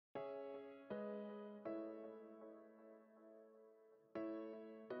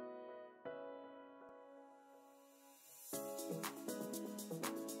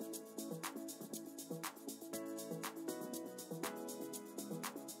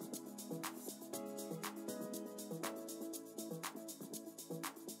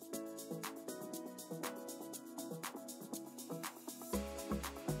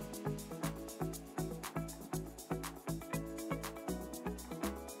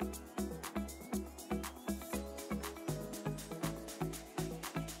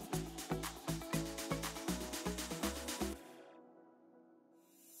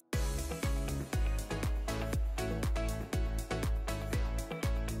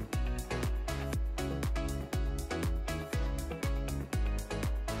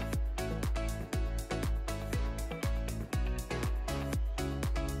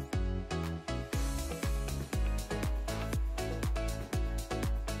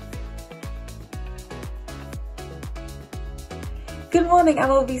Good morning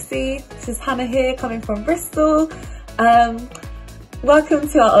MLBC, this is Hannah here coming from Bristol. Welcome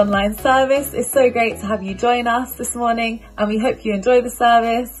to our online service. It's so great to have you join us this morning and we hope you enjoy the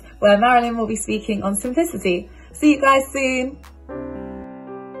service where Marilyn will be speaking on simplicity. See you guys soon.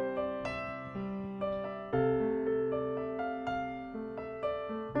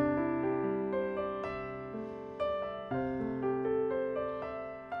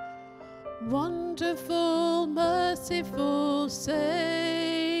 Wonderful, merciful Saviour,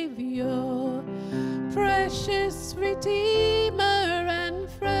 precious Redeemer and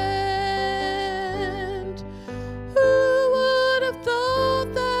friend, who would have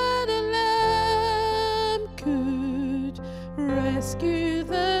thought that a lamb could rescue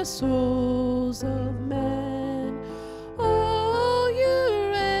the souls of men? Oh,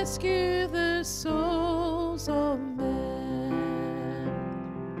 you rescue the souls of men.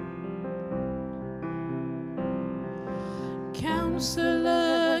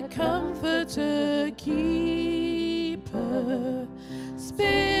 Counselor, Comforter, Keeper,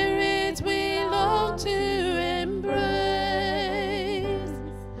 Spirit we long to embrace.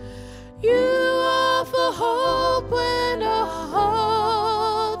 You offer hope when our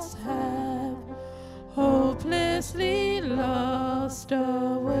hearts have hopelessly lost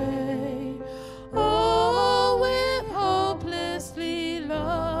our way. Oh, we've hopelessly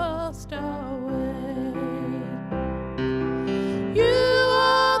lost our way. You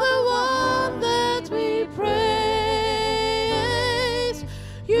are the one that we praise.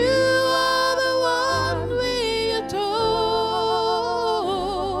 You are the one we adore.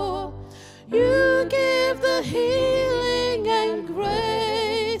 You give the healing and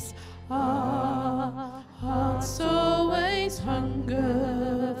grace our hearts always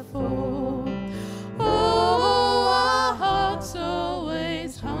hunger for. Oh, our hearts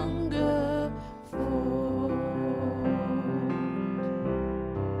always hunger for.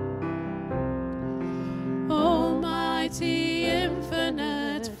 Almighty,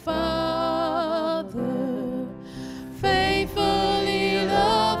 infinite Father, faithfully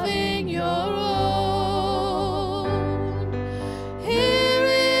loving your own, here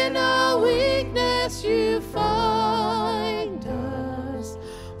in our weakness you find us,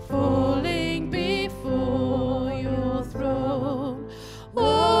 falling before your throne.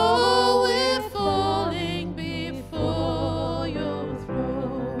 Oh, we're falling before your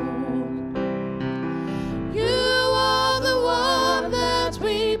throne. You are the one that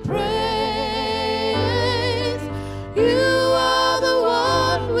we praise. You are the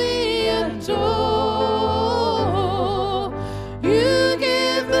one we adore. You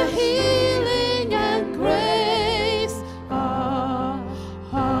give the healing and grace our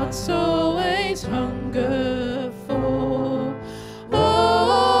hearts always hunger for.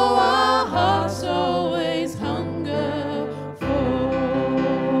 Oh, our hearts always hunger for.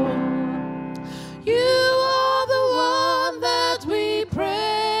 You are the one that we praise.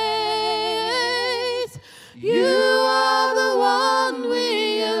 You are the one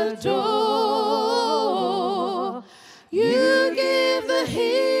we adore. You give the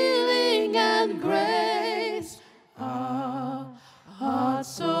healing and grace our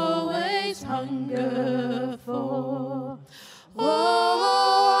hearts always hunger for.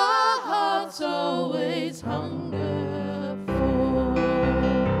 Oh, our hearts always hunger for.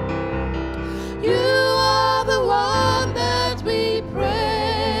 You are the one that we praise.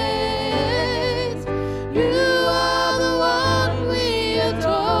 You are the one we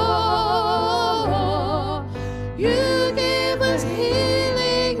adore.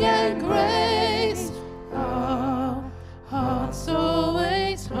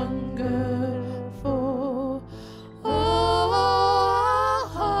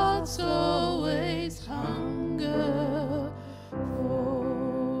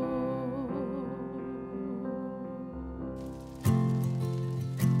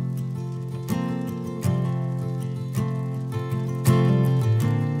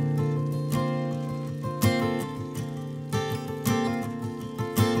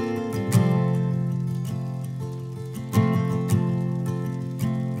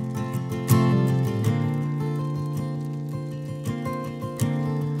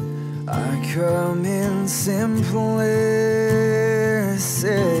 I come in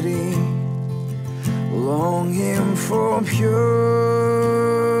simplicity, longing for purity,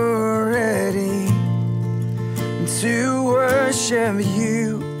 to worship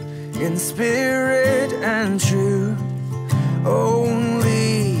you in spirit and truth,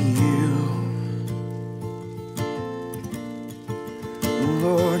 only you.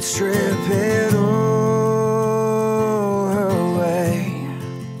 Lord, strip it all away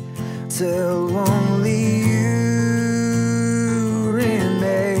till only you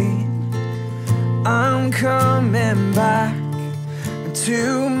remain. I'm coming back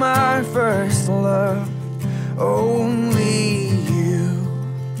to my first love, only you.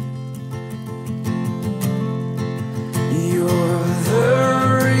 You're the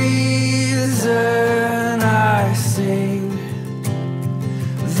reason I sing,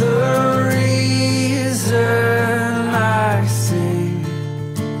 the reason I sing.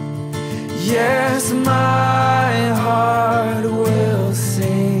 Yes, my heart will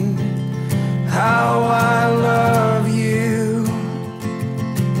sing how I love you,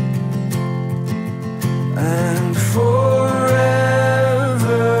 and forever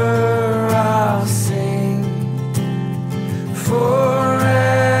I'll sing, forever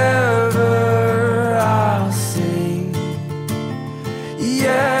I'll sing.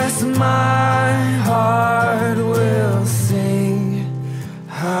 Yes, my heart will sing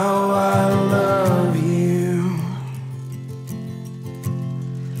how I love you.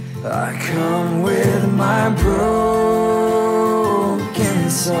 I come with my broken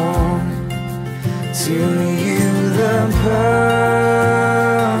song, to you the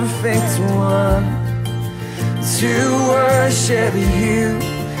perfect one, to worship you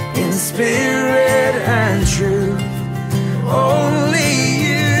in spirit and truth, only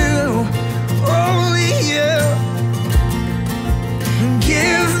you, only you.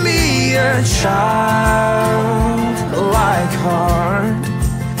 Give me a childlike heart,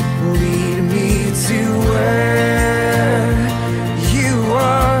 lead me to where you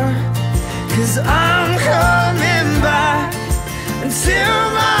are, 'cause I'm coming back to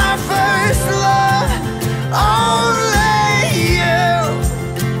my first love, only you.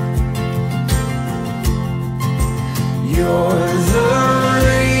 You're the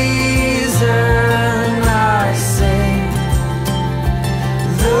reason I sing,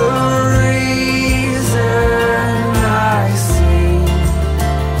 the reason I sing.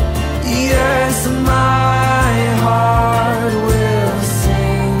 Yes, my heart will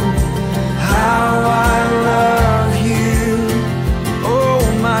sing how I love you, oh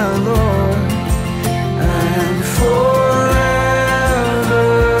my Lord, and forever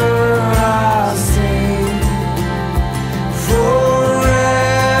I'll sing,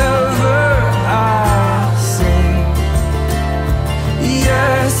 forever I'll sing.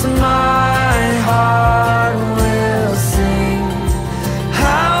 Yes, my heart will sing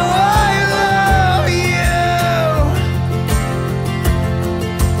how I love you,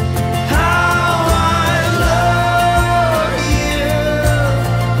 how I love you,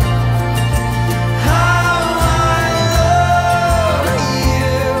 how I love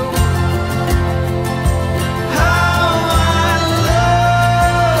you, how I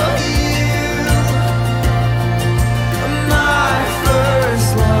love you, my first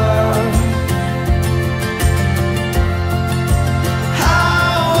love,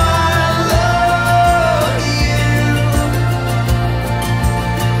 how I love you,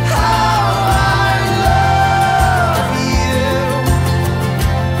 how I love you,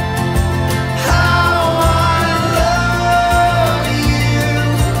 how I love you,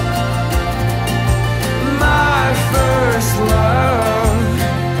 my first love.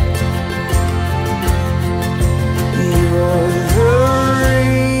 You're the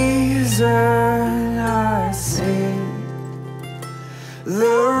reason I sing,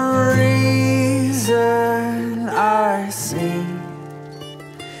 the reason I sing.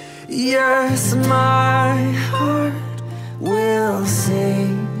 Yes, my heart will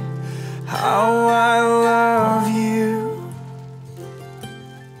sing how I love you,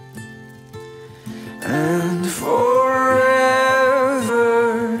 and forever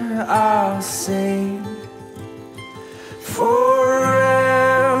I'll sing, forever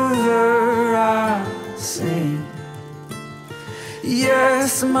I'll sing.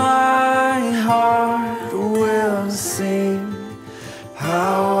 Yes, my heart will sing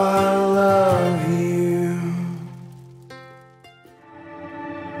how I love you.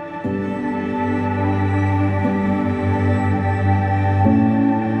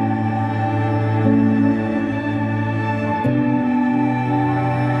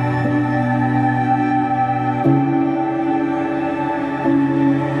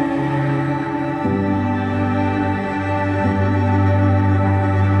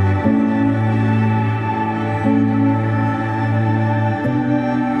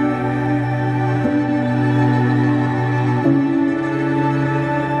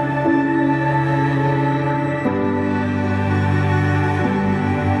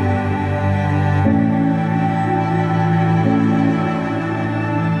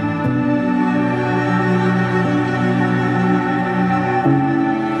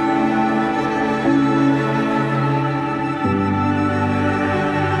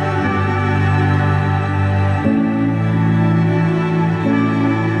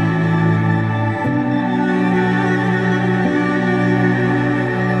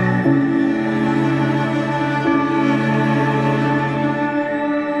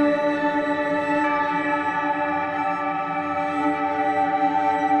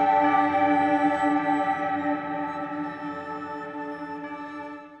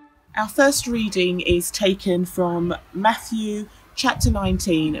 Our first reading is taken from Matthew chapter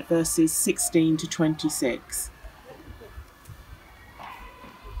 19, verses 16 to 26.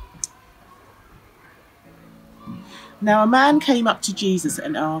 Now a man came up to Jesus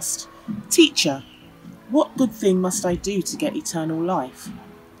and asked, "Teacher, what good thing must I do to get eternal life?"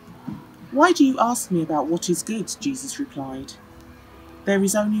 "Why do you ask me about what is good?" Jesus replied. "There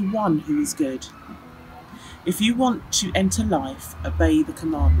is only one who is good. If you want to enter life, obey the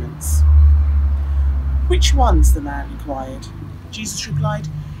commandments." "Which ones?" the man inquired. Jesus replied,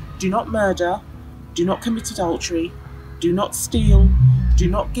 "Do not murder, do not commit adultery, do not steal, do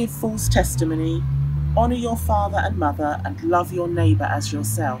not give false testimony, honour your father and mother, and love your neighbour as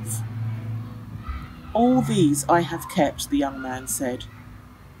yourself." "All these I have kept," the young man said.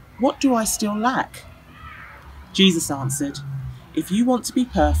 "What do I still lack?" Jesus answered, "If you want to be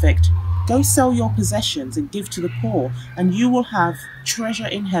perfect, go sell your possessions and give to the poor, and you will have treasure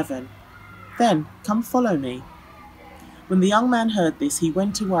in heaven. Then come follow me." When the young man heard this, he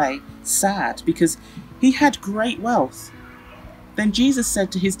went away sad because he had great wealth. Then Jesus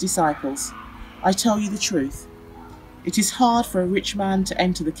said to his disciples, "I tell you the truth, it is hard for a rich man to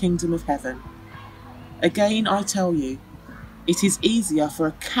enter the kingdom of heaven. Again, I tell you, it is easier for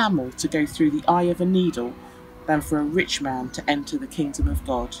a camel to go through the eye of a needle than for a rich man to enter the kingdom of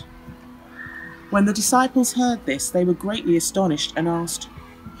God." When the disciples heard this, they were greatly astonished and asked,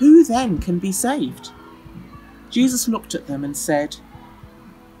 "Who then can be saved?" Jesus looked at them and said,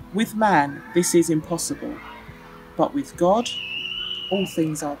 "With man this is impossible, but with God all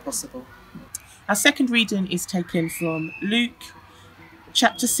things are possible." Our second reading is taken from Luke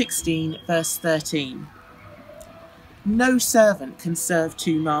chapter 16, verse 13. "No servant can serve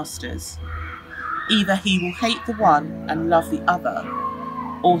two masters. Either he will hate the one and love the other,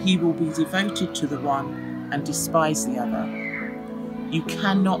 or he will be devoted to the one and despise the other. You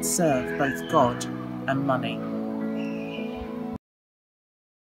cannot serve both God and money."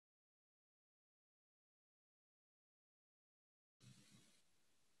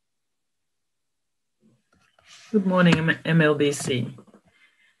 Good morning, MLBC.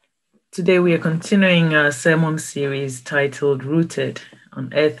 Today we are continuing our sermon series titled Rooted,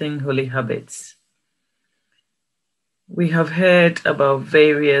 Unearthing Holy Habits. We have heard about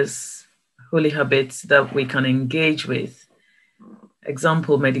various holy habits that we can engage with.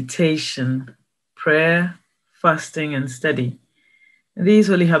 Example, meditation, prayer, fasting, and study. These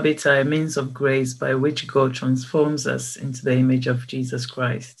holy habits are a means of grace by which God transforms us into the image of Jesus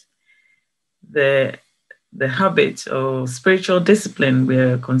Christ. The habit or spiritual discipline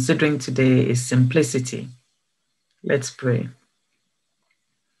we're considering today is simplicity. Let's pray.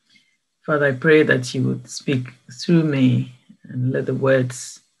 Father, I pray that you would speak through me and let the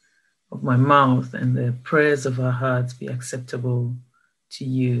words of my mouth and the prayers of our hearts be acceptable to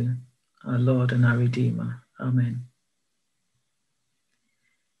you, our Lord and our Redeemer. Amen.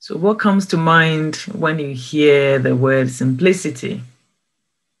 So what comes to mind when you hear the word simplicity?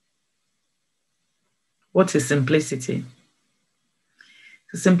 What is simplicity?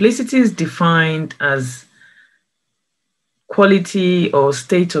 So simplicity is defined as quality or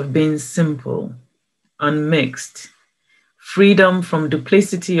state of being simple, unmixed, freedom from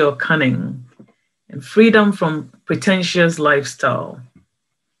duplicity or cunning, and freedom from pretentious lifestyle.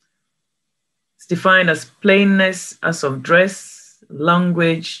 It's defined as plainness as of dress,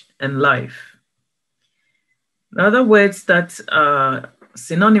 language, and life. The other words that are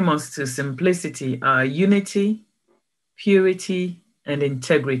synonymous to simplicity are unity, purity, and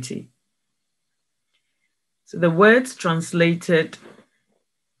integrity. So the words translated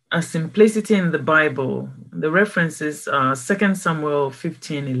as simplicity in the Bible, the references are 2 Samuel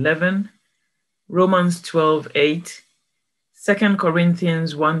 15:11, Romans 12:8, 2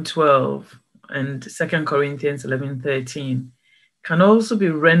 Corinthians 1:12, and 2 Corinthians 11:13, can also be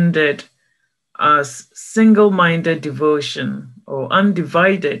rendered as single-minded devotion or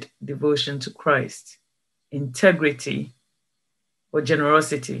undivided devotion to Christ, integrity, or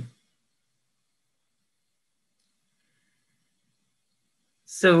generosity.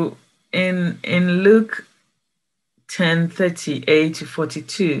 So in Luke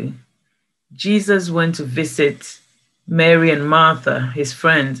 10:38-42, Jesus went to visit Mary and Martha, his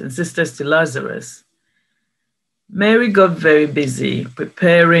friends and sisters to Lazarus. Mary got very busy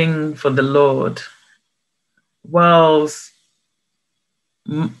preparing for the Lord, whilst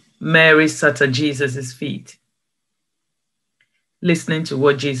Mary sat at Jesus' feet, listening to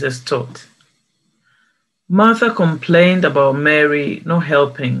what Jesus taught. Martha complained about Mary not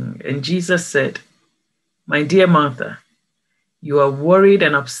helping, and Jesus said, "My dear Martha, you are worried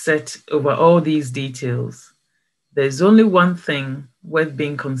and upset over all these details, There's only one thing worth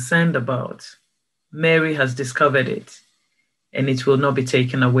being concerned about. Mary has discovered it, and it will not be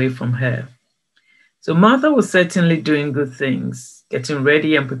taken away from her. So Martha was certainly doing good things, getting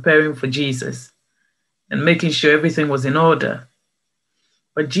ready and preparing for Jesus, and making sure everything was in order.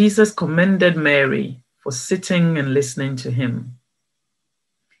 But Jesus commended Mary for sitting and listening to him.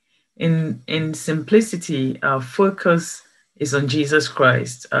 In simplicity, our focus is on Jesus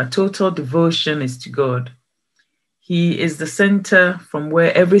Christ. Our total devotion is to God. He is the center from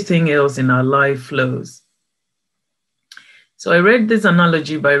where everything else in our life flows. So I read this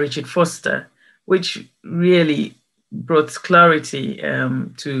analogy by Richard Foster, which really brought clarity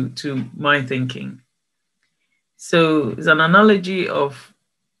to my thinking. So it's an analogy of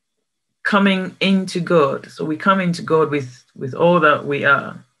coming into God. So we come into God with all that we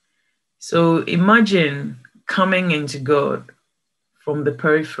are. So imagine coming into God from the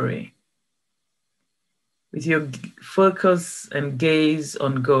periphery, with your focus and gaze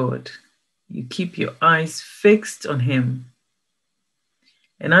on God. You keep your eyes fixed on him.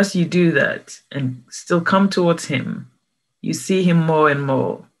 And as you do that and still come towards him, you see him more and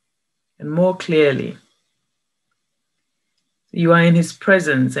more clearly. You are in his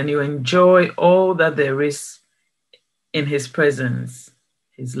presence and you enjoy all that there is in his presence.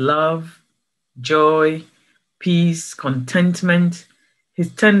 His love, joy, peace, contentment,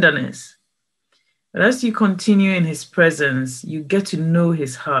 his tenderness. But as you continue in his presence, you get to know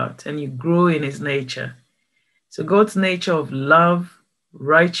his heart and you grow in his nature. So God's nature of love,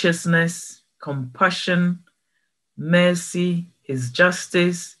 righteousness, compassion, mercy, his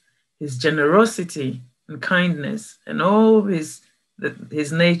justice, his generosity and kindness, and all his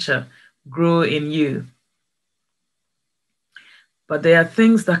nature grow in you. But there are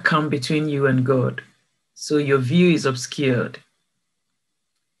things that come between you and God, so your view is obscured.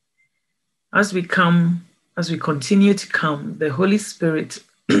 As we continue to come, the Holy Spirit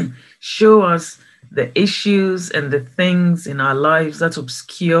show us the issues and the things in our lives that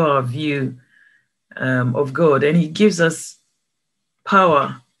obscure our view of God. And he gives us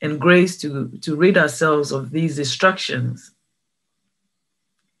power and grace to rid ourselves of these distractions.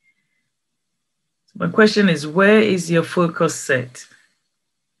 So my question is, where is your focus set?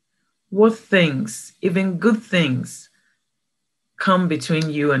 What things, even good things, come between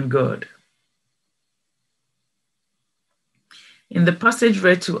you and God? In the passage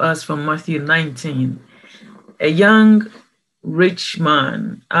read to us from Matthew 19, a young rich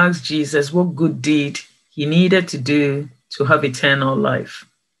man asked Jesus what good deed he needed to do to have eternal life.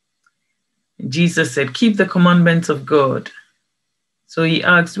 And Jesus said, "Keep the commandments of God." So he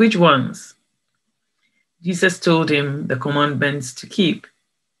asked, "Which ones?" Jesus told him the commandments to keep.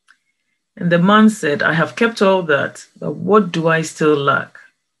 And the man said, "I have kept all that, but what do I still lack?"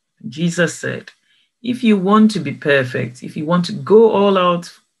 Jesus said, "If you want to be perfect, if you want to go all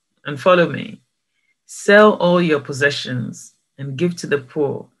out and follow me, sell all your possessions and give to the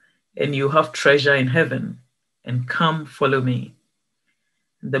poor, and you have treasure in heaven, and come follow me."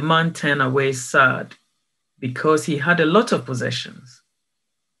 The man turned away sad because he had a lot of possessions.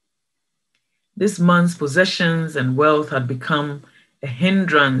 This man's possessions and wealth had become a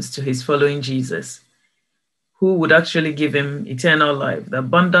hindrance to his following Jesus, who would actually give him eternal life, the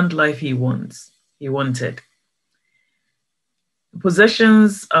abundant life he wanted.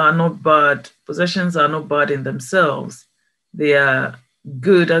 Possessions are not bad. Possessions are not bad in themselves. They are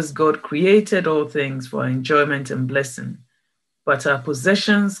good as God created all things for our enjoyment and blessing. But our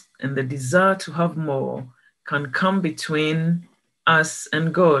possessions and the desire to have more can come between us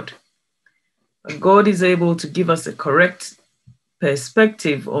and God. God is able to give us a correct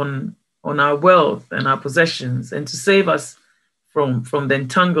perspective on our wealth and our possessions and to save us from the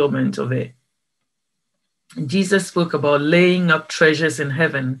entanglement of it. Jesus spoke about laying up treasures in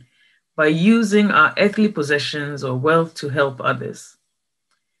heaven by using our earthly possessions or wealth to help others.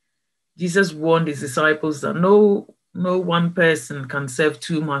 Jesus warned his disciples that no one person can serve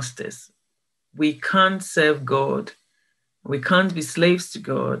two masters. We can't serve God. We can't be slaves to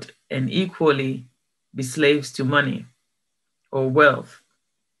God and equally be slaves to money or wealth.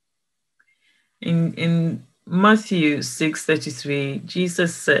 In Matthew 6:33,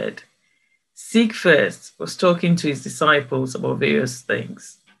 Jesus said, "Seek first," was talking to his disciples about various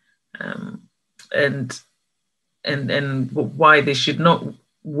things, and why they should not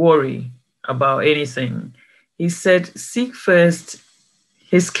worry about anything. He said, "Seek first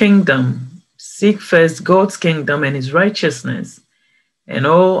his kingdom, seek first God's kingdom and his righteousness, and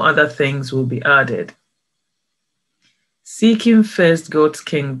all other things will be added." Seeking first God's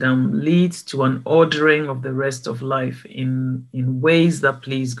kingdom leads to an ordering of the rest of life in ways that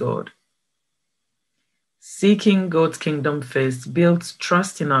please God. Seeking God's kingdom first builds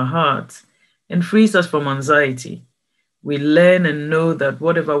trust in our hearts and frees us from anxiety. We learn and know that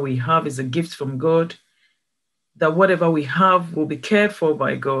whatever we have is a gift from God, that whatever we have will be cared for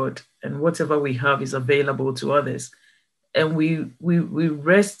by God, and whatever we have is available to others. And we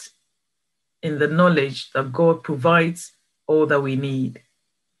rest in the knowledge that God provides all that we need.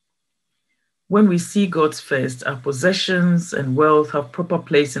 When we see God first, our possessions and wealth have proper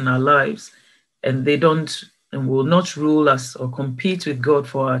place in our lives, and they don't and will not rule us or compete with God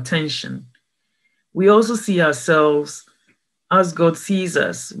for our attention. We also see ourselves as God sees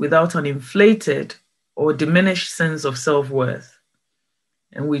us, without an inflated or diminished sense of self-worth,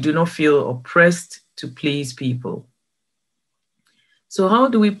 and we do not feel oppressed to please people. So how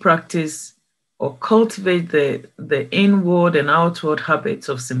do we practice or cultivate the inward and outward habits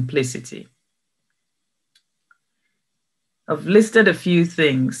of simplicity? I've listed a few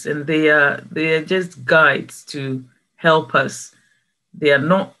things, and they are just guides to help us. They are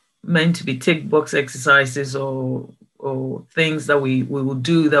not meant to be tick box exercises or things that we will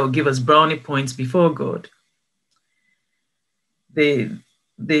do that will give us brownie points before God. They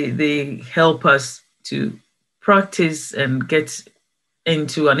help us to practice and get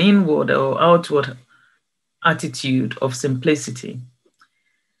into an inward or outward attitude of simplicity.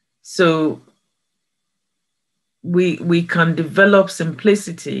 So we can develop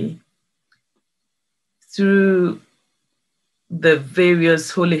simplicity through the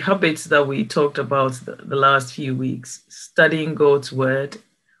various holy habits that we talked about the last few weeks: studying God's word,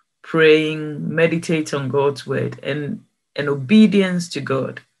 praying, meditate on God's word, and obedience to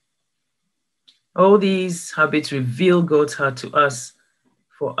God. All these habits reveal God's heart to us,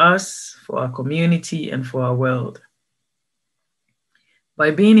 for our community, and for our world. By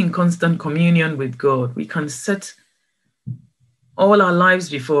being in constant communion with God, we can set all our lives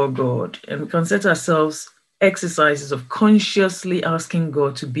before God, and we can set ourselves exercises of consciously asking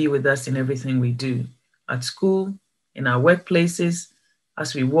God to be with us in everything we do, at school, in our workplaces,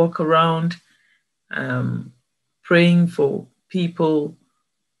 as we walk around, praying for people,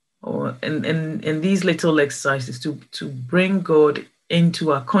 and these little exercises to bring God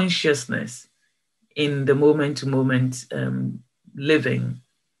into our consciousness in the moment-to-moment living.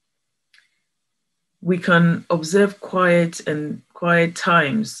 We can observe quiet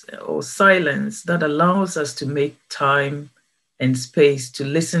times or silence that allows us to make time and space to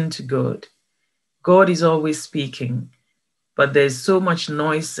listen to God. God is always speaking, but there's so much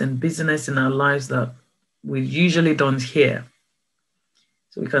noise and busyness in our lives that we usually don't hear.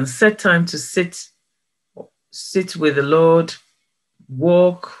 So we can set time to sit with the Lord,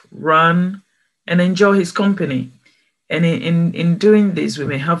 walk, run, and enjoy his company. And in doing this, we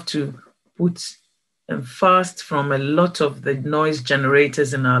may have to put and fast from a lot of the noise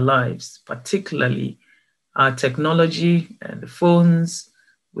generators in our lives, particularly our technology and the phones.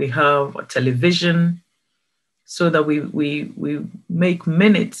 We have a television, so that we make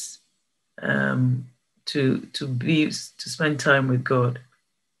minutes to spend time with God.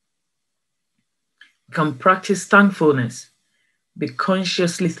 We can practice thankfulness. Be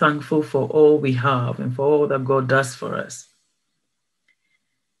consciously thankful for all we have and for all that God does for us.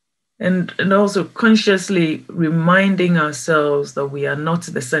 And also consciously reminding ourselves that we are not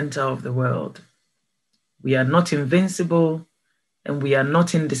the center of the world. We are not invincible, and we are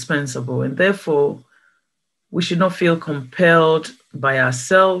not indispensable. And therefore, we should not feel compelled by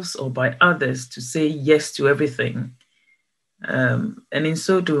ourselves or by others to say yes to everything. And in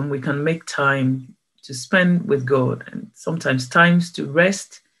so doing, we can make time to spend with God, and sometimes times to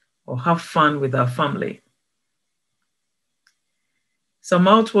rest or have fun with our family. Some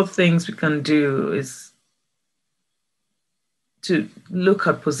outward things we can do is to look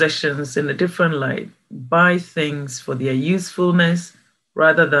at possessions in a different light, buy things for their usefulness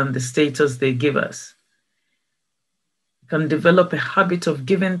rather than the status they give us. We can develop a habit of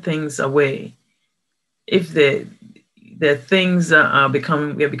giving things away. If they're things that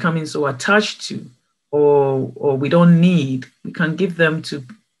we are becoming so attached to, or we don't need, we can give them to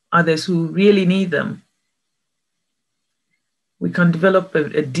others who really need them. We can develop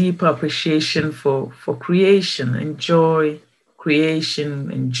a deeper appreciation for creation, enjoy creation,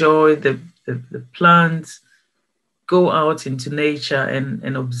 enjoy the plants, go out into nature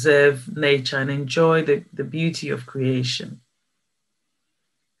and observe nature and enjoy the beauty of creation.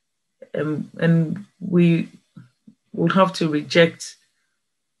 And we will have to reject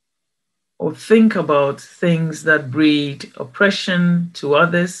or think about things that breed oppression to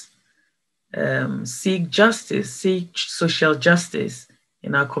others, seek justice, seek social justice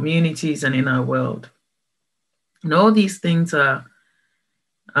in our communities and in our world. And all these things are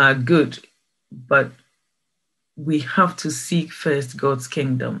good, but we have to seek first God's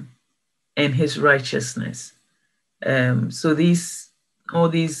kingdom and his righteousness. So all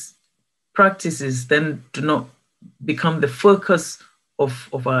these practices then do not become the focus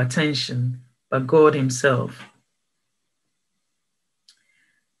of our attention, but God himself.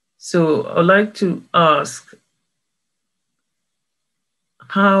 So I'd like to ask,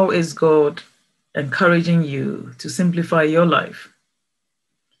 how is God encouraging you to simplify your life?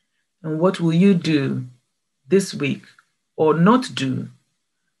 And what will you do this week or not do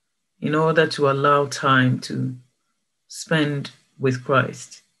in order to allow time to spend with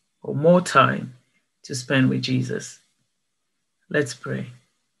Christ, or more time to spend with Jesus? Let's pray.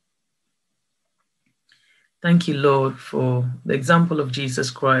 Thank you, Lord, for the example of Jesus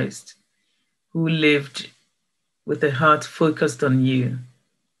Christ, who lived with a heart focused on you.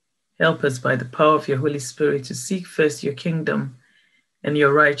 Help us by the power of your Holy Spirit to seek first your kingdom and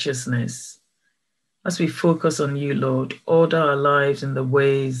your righteousness. As we focus on you, Lord, order our lives in the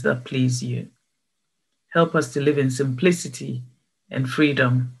ways that please you. Help us to live in simplicity and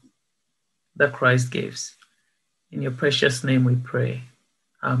freedom that Christ gives. In your precious name we pray.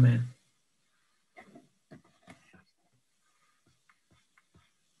 Amen.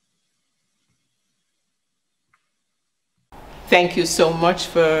 Thank you so much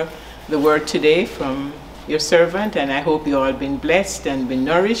for the word today from your servant, and I hope you all been blessed and been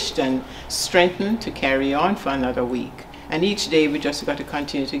nourished and strengthened to carry on for another week. And each day we just got to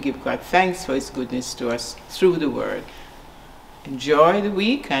continue to give God thanks for his goodness to us through the word. Enjoy the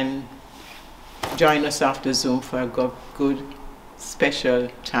week and join us after Zoom for a good special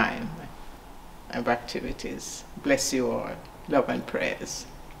time of activities. Bless you all. Love and prayers.